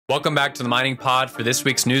Welcome back to the Mining Pod for this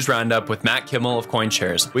week's news roundup with Matt Kimmel of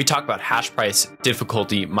CoinShares. We talk about Hashprice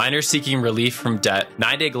Difficulty, miners seeking relief from debt,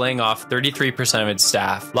 NYDIG laying off 33% of its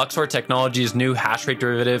staff, Luxor Technologies' new Hashrate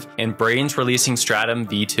derivative, and Braiins releasing Stratum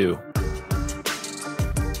V2.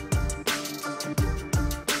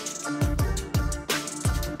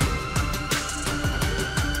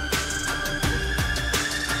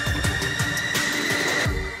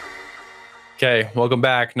 Okay, welcome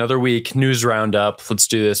back. Another week, news roundup. Let's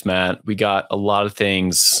do this, Matt. We got a lot of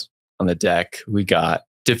things on the deck. We got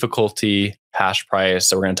difficulty, hash price.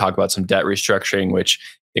 So we're going to talk about some debt restructuring, which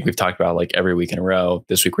I think we've talked about like every week in a row.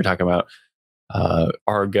 This week we're talking about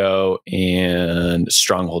Argo and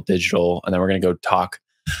Stronghold Digital. And then we're going to go talk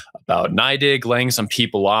about NYDIG laying some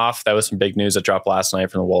people off. That was some big news that dropped last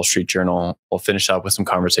night from the Wall Street Journal. We'll finish up with some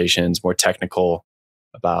conversations, more technical,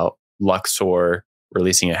 about Luxor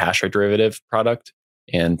releasing a Hashrate derivative product,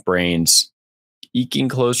 and Braiins eking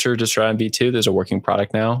closer to Stratum V2. There's a working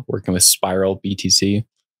product now, working with Spiral BTC.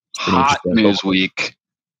 Hot news week.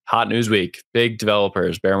 Hot news week. Big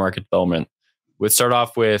developers, bear market development. We'd start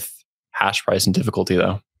off with hash price and difficulty,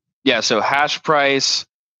 though. Yeah, so hash price,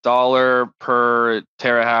 dollar per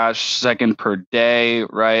terahash second per day,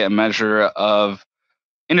 right? A measure of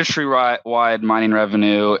industry-wide mining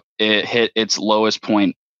revenue. It hit its lowest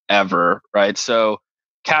point ever, right? So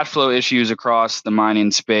cash flow issues across the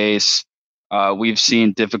mining space. We've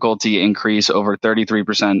seen difficulty increase over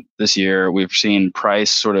 33% this year. We've seen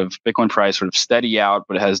Bitcoin price sort of steady out,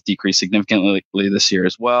 but it has decreased significantly this year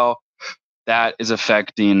as well. That is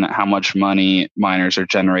affecting how much money miners are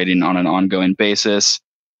generating on an ongoing basis.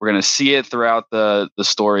 We're going to see it throughout the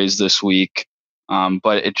stories this week,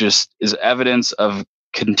 but it just is evidence of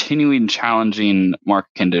continuing challenging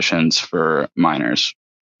market conditions for miners.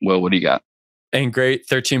 Will, what do you got? And great,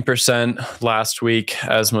 13% last week,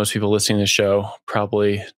 as most people listening to the show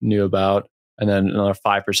probably knew about. And then another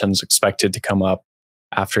 5% is expected to come up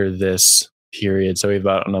after this period. So we have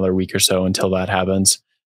about another week or so until that happens.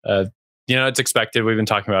 It's expected. We've been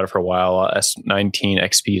talking about it for a while. S19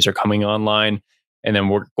 XPs are coming online. And then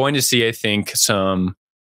we're going to see, I think, some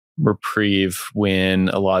reprieve when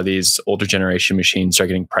a lot of these older generation machines are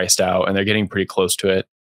getting priced out, and they're getting pretty close to it.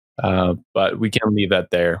 But we can leave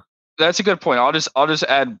that there. That's a good point. I'll just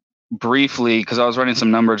add briefly, because I was running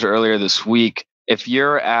some numbers earlier this week. If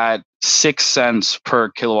you're at 6 cents per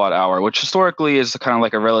kilowatt hour, which historically is kind of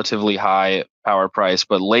like a relatively high power price,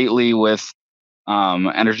 but lately with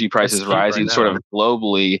energy prices rising sort of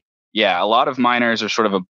globally, a lot of miners are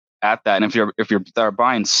sort of at that. And if they're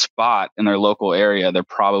buying spot in their local area, they're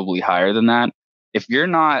probably higher than that. If you're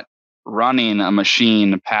not running a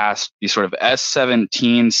machine past the sort of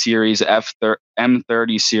S17 series,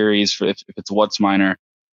 M30 series, if it's WhatsMiner,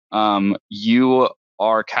 you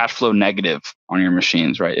are cash flow negative on your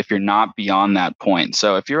machines, right? If you're not beyond that point.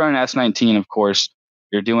 So if you're on S19, of course,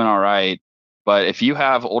 you're doing all right. But if you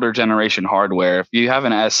have older generation hardware, if you have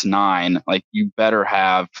an S9, like you better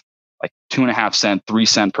have like 2.5 cents, 3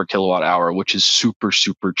 cents per kilowatt hour, which is super,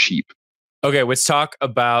 super cheap. Okay, let's talk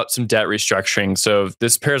about some debt restructuring. So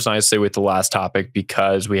this pairs nicely with the last topic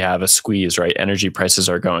because we have a squeeze, right? Energy prices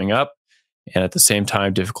are going up, and at the same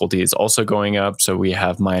time, difficulty is also going up. So we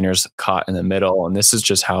have miners caught in the middle, and this is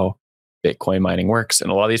just how Bitcoin mining works. And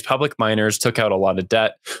a lot of these public miners took out a lot of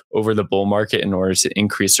debt over the bull market in order to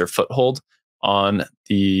increase their foothold on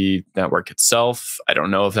the network itself. I don't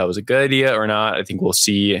know if that was a good idea or not. I think we'll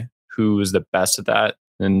see who is the best at that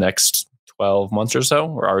in the next 12 months or so.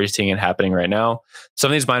 We're already seeing it happening right now. Some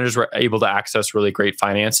of these miners were able to access really great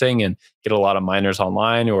financing and get a lot of miners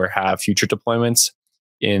online or have future deployments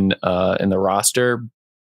in the roster.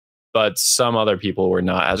 But some other people were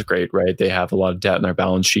not as great, right? They have a lot of debt in their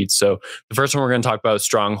balance sheets. So the first one we're going to talk about is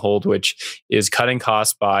Stronghold, which is cutting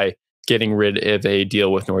costs by getting rid of a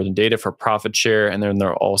deal with Northern Data for profit share. And then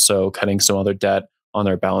they're also cutting some other debt on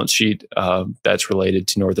their balance sheet that's related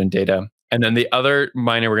to Northern Data. And then the other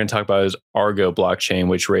miner we're going to talk about is Argo blockchain,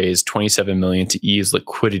 which raised $27 million to ease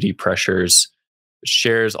liquidity pressures.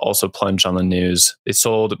 Shares also plunged on the news. They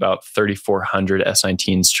sold about 3,400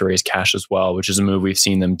 S19s to raise cash as well, which is a move we've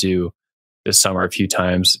seen them do this summer a few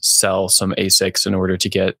times, sell some ASICs in order to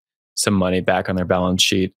get some money back on their balance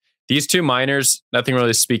sheet. These two miners, nothing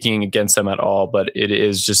really speaking against them at all, but it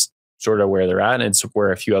is just sort of where they're at. And it's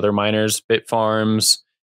where a few other miners, Bitfarms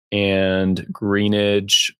and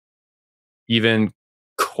Greenidge, even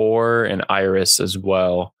Core and Iris as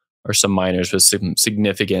well, are some miners with some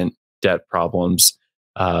significant debt problems.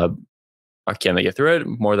 Can they get through it?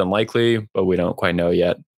 More than likely, but we don't quite know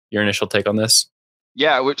yet. Your initial take on this?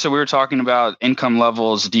 Yeah, so we were talking about income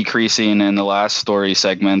levels decreasing in the last story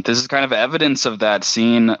segment. This is kind of evidence of that,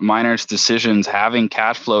 seeing miners' decisions having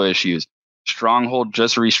cash flow issues. Stronghold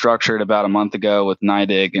just restructured about a month ago with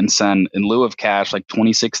NYDIG and sent, in lieu of cash, like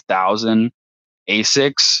 26,000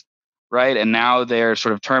 ASICs, right? And now they're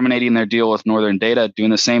sort of terminating their deal with Northern Data, doing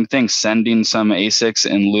the same thing, sending some ASICs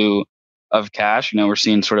in lieu of cash. We're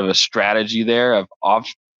seeing sort of a strategy there of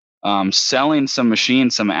selling some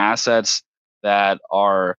machines, some assets that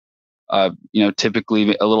are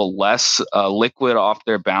typically a little less liquid off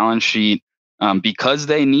their balance sheet, because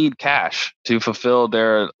they need cash to fulfill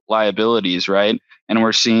their liabilities, right? And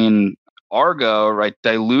we're seeing Argo, right,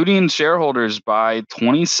 diluting shareholders by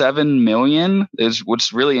 27 million. Is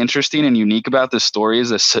what's really interesting and unique about this story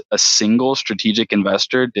is a single strategic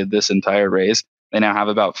investor did this entire raise. They now have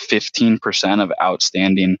about 15% of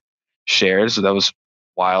outstanding shares. So that was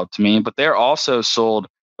wild to me. But they're also sold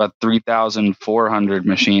about 3,400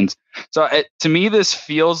 machines. So to me, this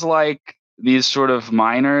feels like these sort of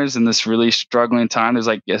miners in this really struggling time. There's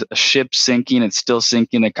like a ship sinking, it's still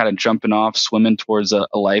sinking. They're kind of jumping off, swimming towards a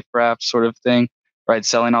life raft sort of thing, right?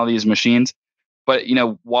 Selling all these machines. But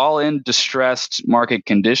while in distressed market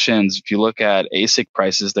conditions, if you look at ASIC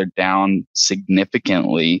prices, they're down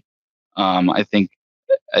significantly. I think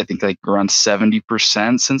like around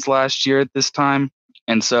 70% since last year at this time.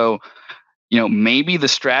 And so maybe the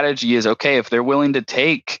strategy is, okay, if they're willing to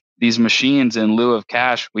take these machines in lieu of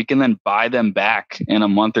cash, we can then buy them back in a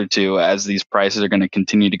month or two as these prices are going to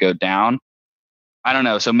continue to go down. I don't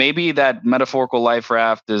know. So maybe that metaphorical life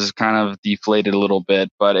raft is kind of deflated a little bit,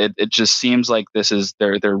 but it just seems like this is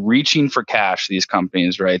they're reaching for cash, these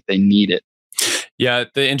companies, right? They need it. Yeah,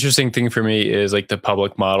 the interesting thing for me is like the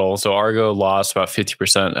public model. So Argo lost about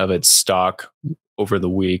 50% of its stock over the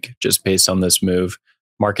week just based on this move.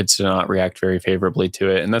 Markets do not react very favorably to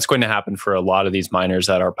it. And that's going to happen for a lot of these miners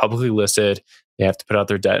that are publicly listed. They have to put out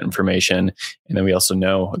their debt information. And then we also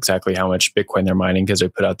know exactly how much Bitcoin they're mining because they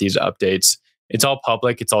put out these updates. It's all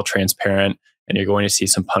public, it's all transparent, and you're going to see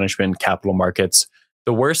some punishment in capital markets.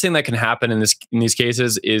 The worst thing that can happen in these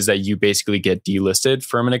cases is that you basically get delisted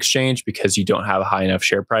from an exchange because you don't have a high enough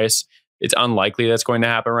share price. It's unlikely that's going to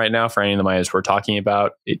happen right now for any of the miners we're talking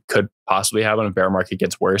about. It could possibly happen if bear market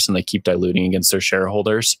gets worse and they keep diluting against their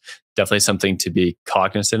shareholders. Definitely something to be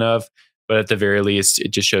cognizant of. But at the very least, it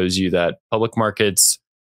just shows you that public markets,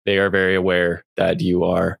 they are very aware that you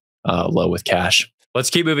are low with cash.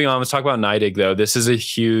 Let's keep moving on. Let's talk about NYDIG, though. This is a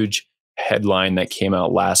huge headline that came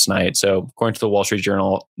out last night. So according to the Wall Street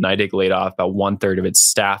Journal, NYDIG laid off about 1/3 of its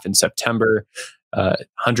staff in September,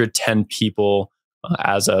 110 people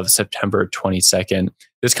as of September 22nd.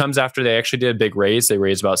 This comes after they actually did a big raise. They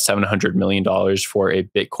raised about $700 million for a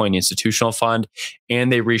Bitcoin institutional fund,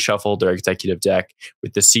 and they reshuffled their executive deck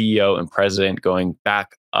with the CEO and president going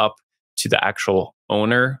back up to the actual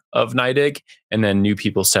owner of NYDIG, and then new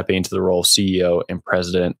people stepping into the role of CEO and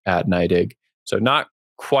president at NYDIG. So not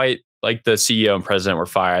quite like the CEO and president were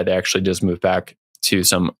fired. They actually just moved back to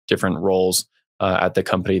some different roles at the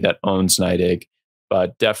company that owns NYDIG,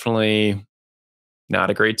 but definitely not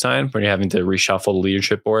a great sign when you're having to reshuffle the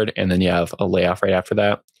leadership board and then you have a layoff right after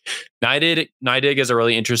that. NYDIG is a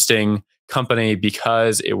really interesting company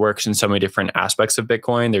because it works in so many different aspects of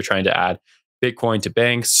Bitcoin. They're trying to add Bitcoin to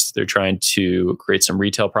banks. They're trying to create some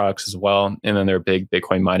retail products as well. And then they're a big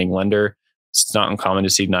Bitcoin mining lender. It's not uncommon to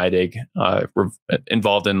see NYDIG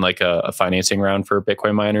involved in like a financing round for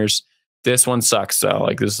Bitcoin miners. This one sucks though.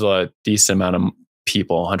 Like this is a decent amount of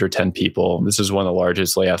people, 110 people. This is one of the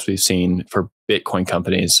largest layoffs we've seen for Bitcoin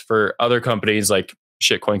companies. For other companies like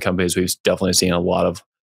shitcoin companies, we've definitely seen a lot of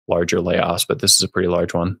larger layoffs, but this is a pretty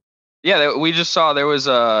large one. Yeah, we just saw there was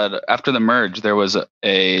after the merge, there was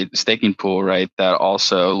a staking pool, right, that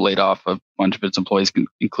also laid off a bunch of its employees,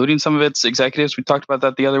 including some of its executives. We talked about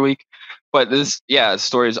that the other week. But this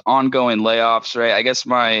story is ongoing layoffs, right? I guess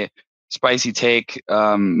my spicy take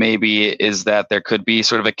maybe is that there could be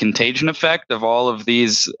sort of a contagion effect of all of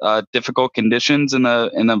these difficult conditions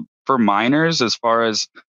for miners as far as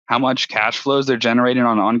how much cash flows they're generating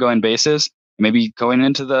on an ongoing basis. Maybe going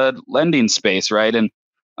into the lending space, right? And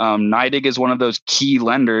NYDIG is one of those key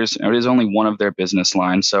lenders, and it is only one of their business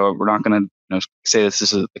lines. So we're not going to say this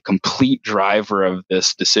is a complete driver of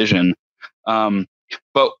this decision.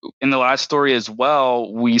 But in the last story as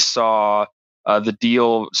well, we saw the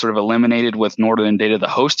deal sort of eliminated with Northern Data, the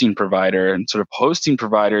hosting provider, and sort of hosting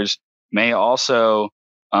providers may also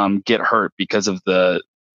get hurt because of the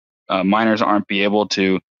miners aren't be able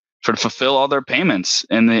to sort of fulfill all their payments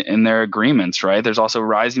in their agreements, right? There's also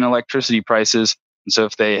rising electricity prices. And so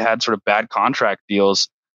if they had sort of bad contract deals,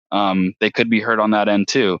 they could be hurt on that end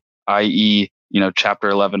too, i.e., Chapter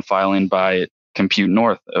 11 filing by Compute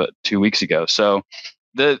North 2 weeks ago. So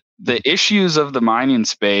the issues of the mining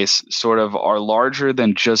space sort of are larger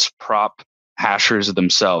than just prop hashers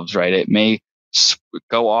themselves, right? It may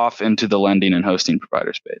go off into the lending and hosting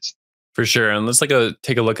provider space. For sure. And let's take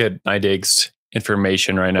a look at NYDIG's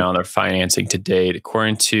information right now on their financing to date.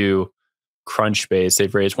 According to Crunchbase,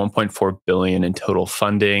 they've raised $1.4 billion in total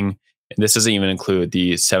funding. And this doesn't even include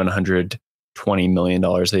the $720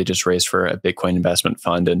 million they just raised for a Bitcoin investment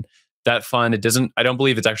fund. And that fund, I don't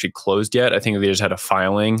believe it's actually closed yet. I think they just had a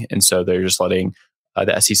filing. And so they're just letting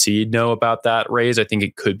the SEC know about that raise. I think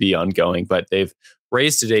it could be ongoing, but they've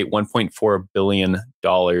raised to date $1.4 billion.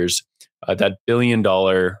 That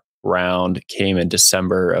billion-dollar round came in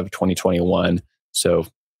December of 2021. So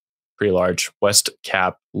pretty large. West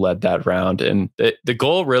Cap led that round. And the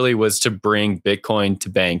goal really was to bring Bitcoin to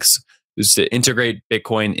banks. It was to integrate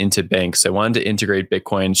Bitcoin into banks. They wanted to integrate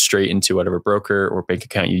Bitcoin straight into whatever broker or bank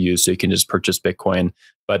account you use so you can just purchase Bitcoin.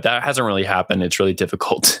 But that hasn't really happened. It's really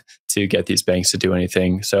difficult to get these banks to do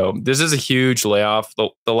anything. So this is a huge layoff.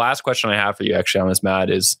 The last question I have for you actually on this, Matt,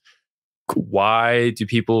 is why do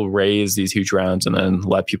people raise these huge rounds and then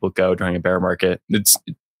let people go during a bear market?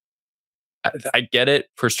 I get it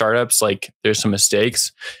for startups, like there's some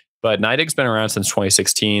mistakes, but NYDIG's been around since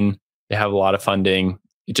 2016. They have a lot of funding.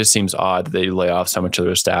 It just seems odd that they lay off so much of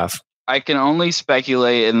their staff. I can only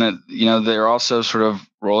speculate in that, they're also sort of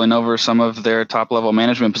rolling over some of their top level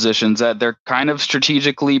management positions, that they're kind of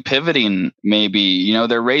strategically pivoting. Maybe,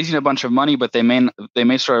 they're raising a bunch of money, but they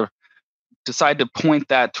may sort of decide to point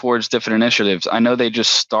that towards different initiatives. I know they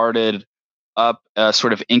just started up a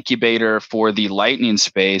sort of incubator for the Lightning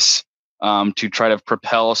space to try to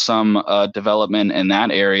propel some development in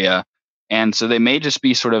that area. And so they may just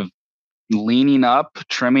be sort of leaning up,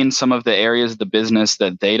 trimming some of the areas of the business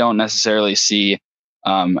that they don't necessarily see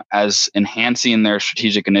as enhancing their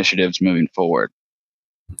strategic initiatives moving forward.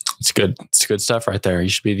 It's good. It's good stuff right there. You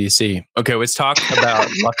should be VC. Okay, let's talk about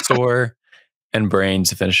Luxor and Braiins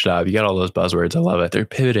to finish it up. You got all those buzzwords. I love it. They're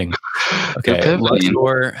pivoting. Okay,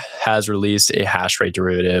 Luxor has released a Hashrate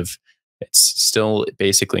derivative. It's still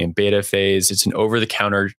basically in beta phase. It's an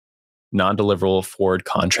over-the-counter non-deliverable forward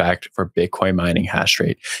contract for Bitcoin mining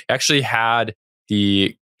Hashrate. Actually had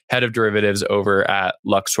the head of derivatives over at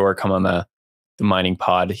Luxor come on the mining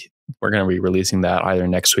pod. We're going to be releasing that either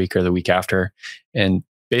next week or the week after. And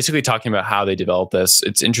basically talking about how they developed this.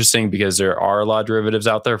 It's interesting because there are a lot of derivatives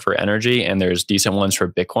out there for energy and there's decent ones for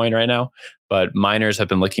Bitcoin right now. But miners have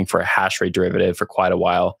been looking for a Hashrate derivative for quite a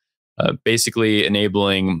while, basically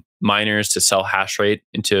enabling miners to sell Hashrate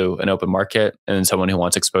into an open market, and then someone who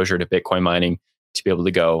wants exposure to Bitcoin mining to be able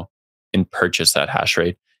to go and purchase that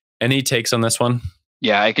Hashrate. Any takes on this one?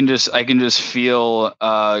 Yeah, I can just feel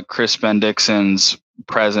Chris Bendixon's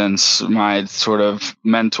presence, my sort of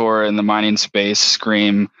mentor in the mining space,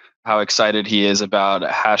 scream how excited he is about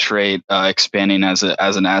Hashrate expanding as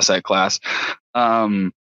an asset class.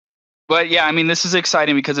 But yeah, I mean, this is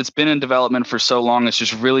exciting because it's been in development for so long. It's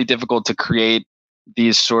just really difficult to create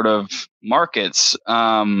these sort of markets.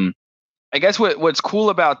 I guess what's cool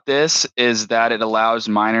about this is that it allows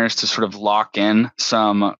miners to sort of lock in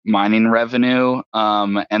some mining revenue.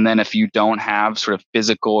 And then if you don't have sort of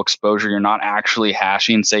physical exposure, you're not actually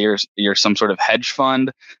hashing, say you're some sort of hedge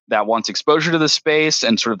fund that wants exposure to the space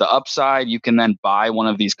and sort of the upside, you can then buy one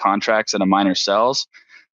of these contracts that a miner sells.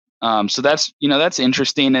 So that's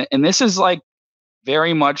interesting. And this is like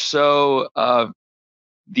very much so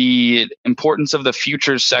the importance of the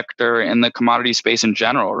futures sector and the commodity space in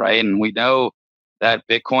general, right? And we know that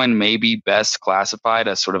Bitcoin may be best classified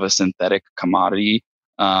as sort of a synthetic commodity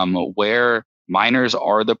where miners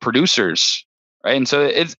are the producers, right? And so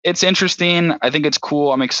it's interesting. I think it's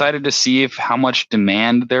cool. I'm excited to see how much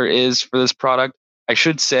demand there is for this product. I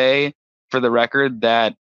should say, for the record,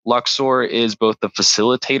 that Luxor is both the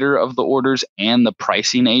facilitator of the orders and the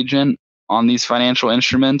pricing agent on these financial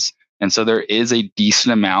instruments. And so there is a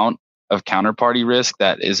decent amount of counterparty risk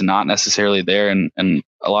that is not necessarily there in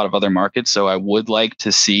a lot of other markets. So I would like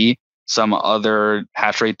to see some other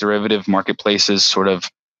Hashrate derivative marketplaces sort of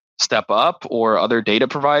step up, or other data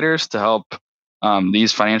providers to help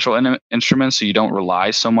these financial instruments so you don't rely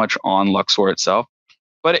so much on Luxor itself.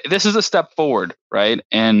 But this is a step forward, right,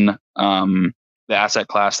 in the asset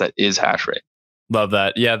class that is Hashrate. Love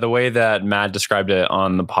that. Yeah, the way that Matt described it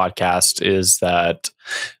on the podcast is that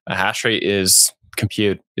a Hashrate is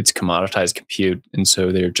compute. It's commoditized compute. And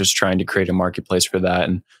so they're just trying to create a marketplace for that.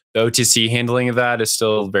 And the OTC handling of that is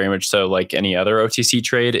still very much so like any other OTC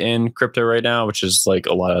trade in crypto right now, which is like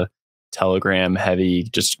a lot of Telegram heavy,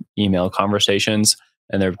 just email conversations.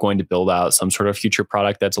 And they're going to build out some sort of future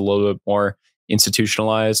product that's a little bit more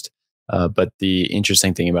institutionalized. But the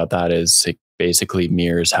interesting thing about that is it basically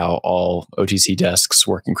mirrors how all OTC desks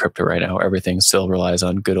work in crypto right now. Everything still relies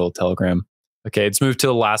on good old Telegram. Okay, let's move to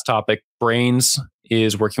the last topic. Braiins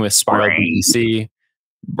is working with Spiral BTC.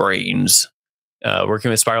 Braiins.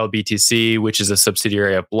 Working with Spiral BTC, which is a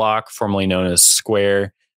subsidiary of Block, formerly known as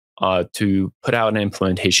Square, to put out an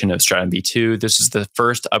implementation of Stratum v2. This is the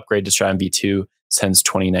first upgrade to Stratum v2 since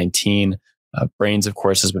 2019. Braiins, of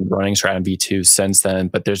course, has been running Stratum v2 since then,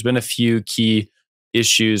 but there's been a few key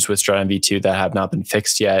issues with Stratum v2 that have not been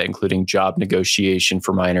fixed yet, including job negotiation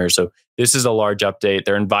for miners. So this is a large update.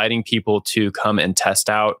 They're inviting people to come and test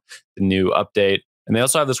out the new update. And they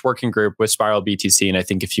also have this working group with Spiral BTC and I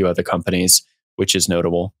think a few other companies, which is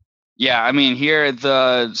notable. Yeah, I mean, here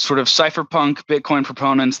the sort of cypherpunk Bitcoin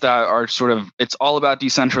proponents that are sort of, it's all about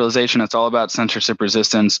decentralization, it's all about censorship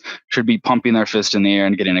resistance, should be pumping their fist in the air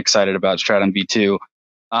and getting excited about Stratum v2.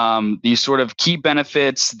 These sort of key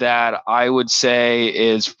benefits that I would say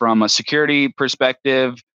is from a security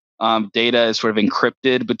perspective, data is sort of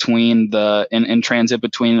encrypted between in transit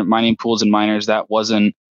between mining pools and miners. That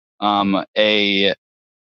wasn't a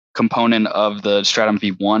component of the Stratum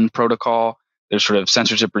v1 protocol. There's sort of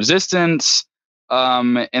censorship resistance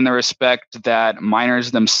in the respect that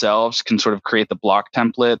miners themselves can sort of create the block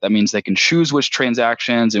template. That means they can choose which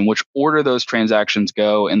transactions and which order those transactions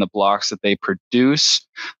go in the blocks that they produce.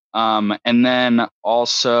 And then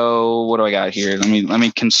also, what do I got here? Let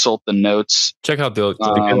me consult the notes. Check out the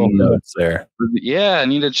good notes there. Yeah, I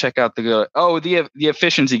need to check out the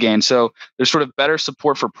efficiency gain. So there's sort of better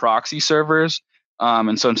support for proxy servers.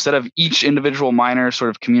 And so instead of each individual miner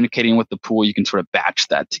sort of communicating with the pool, you can sort of batch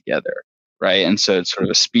that together, right? And so it's sort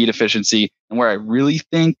of a speed efficiency. And where I really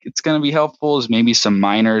think it's going to be helpful is maybe some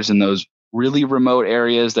miners in those really remote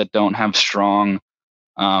areas that don't have strong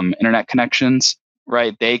internet connections,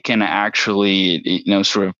 right? They can actually,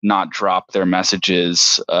 sort of not drop their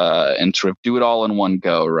messages and sort of do it all in one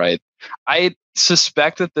go, right? I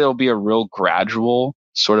suspect that there'll be a real gradual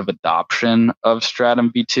sort of adoption of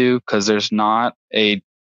Stratum v2 because there's not a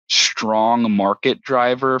strong market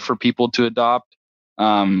driver for people to adopt.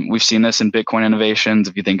 We've seen this in Bitcoin innovations.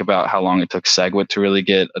 If you think about how long it took SegWit to really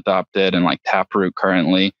get adopted and like Taproot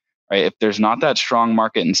currently, right? If there's not that strong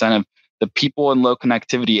market incentive, the people in low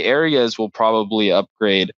connectivity areas will probably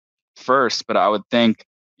upgrade first. But I would think,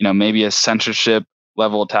 maybe a censorship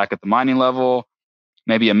level attack at the mining level,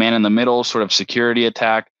 maybe a man in the middle sort of security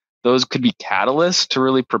attack. Those could be catalysts to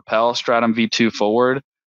really propel Stratum v2 forward.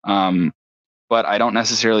 But I don't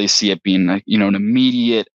necessarily see it being an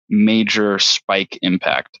immediate major spike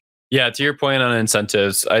impact. Yeah, to your point on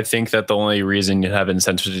incentives, I think that the only reason you have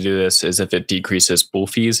incentive to do this is if it decreases pool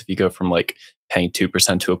fees. If you go from like paying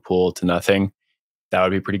 2% to a pool to nothing, that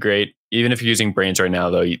would be pretty great. Even if you're using Braiins right now,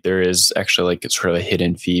 though, there is actually like sort of a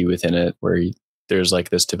hidden fee within it where there's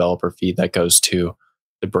like this developer fee that goes to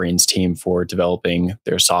the Braiins team for developing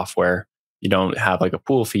their software. You don't have like a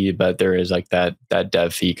pool fee, but there is like that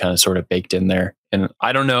dev fee kind of sort of baked in there. And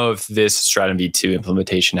I don't know if this Stratum v2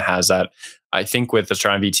 implementation has that. I think with the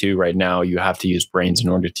Stratum v2 right now, you have to use Braiins in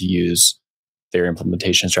order to use their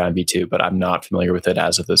implementation of Stratum v2, but I'm not familiar with it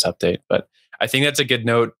as of this update. But I think that's a good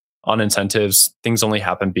note on incentives. Things only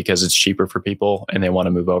happen because it's cheaper for people and they want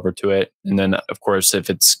to move over to it. And then of course, if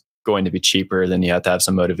it's going to be cheaper, then you have to have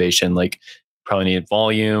some motivation, like probably need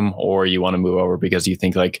volume, or you want to move over because you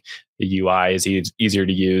think like the UI is easier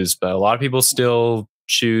to use. But a lot of people still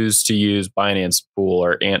choose to use Binance Pool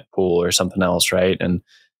or Ant Pool or something else, right? And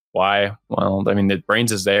why? Well, I mean, the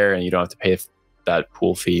Braiins is there and you don't have to pay that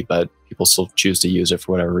pool fee, but people still choose to use it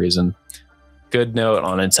for whatever reason. Good note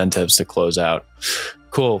on incentives to close out.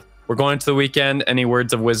 Cool. We're going into the weekend. Any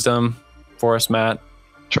words of wisdom for us, Matt?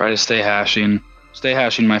 Try to stay hashing. Stay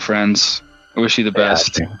hashing, my friends. I wish you the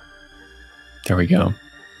best. There we go.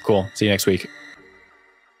 Cool. See you next week.